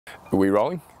Are we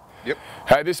rolling? Yep.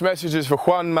 Hey, this message is for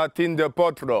Juan de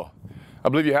Potro. I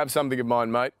believe you have something of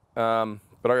mine, mate, but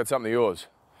I got something of yours.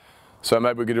 So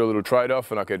maybe we could do a little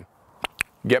trade-off and I could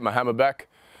get my hammer back.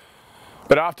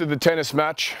 But after the tennis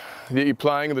match that you're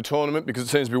playing in the tournament, because it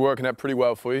seems to be working out pretty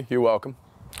well for you, you're welcome.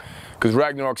 Because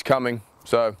Ragnarok's coming,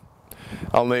 so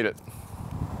I'll need it.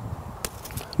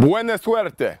 Buena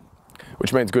suerte,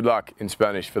 which means good luck in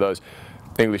Spanish for those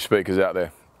English speakers out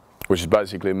there, which is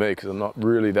basically me, because I'm not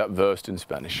really that versed in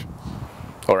Spanish.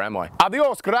 Or am I?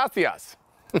 Adios, gracias.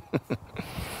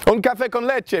 Un café con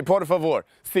leche, por favor.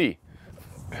 Sí.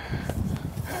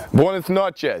 Buenas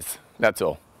noches. That's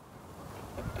all.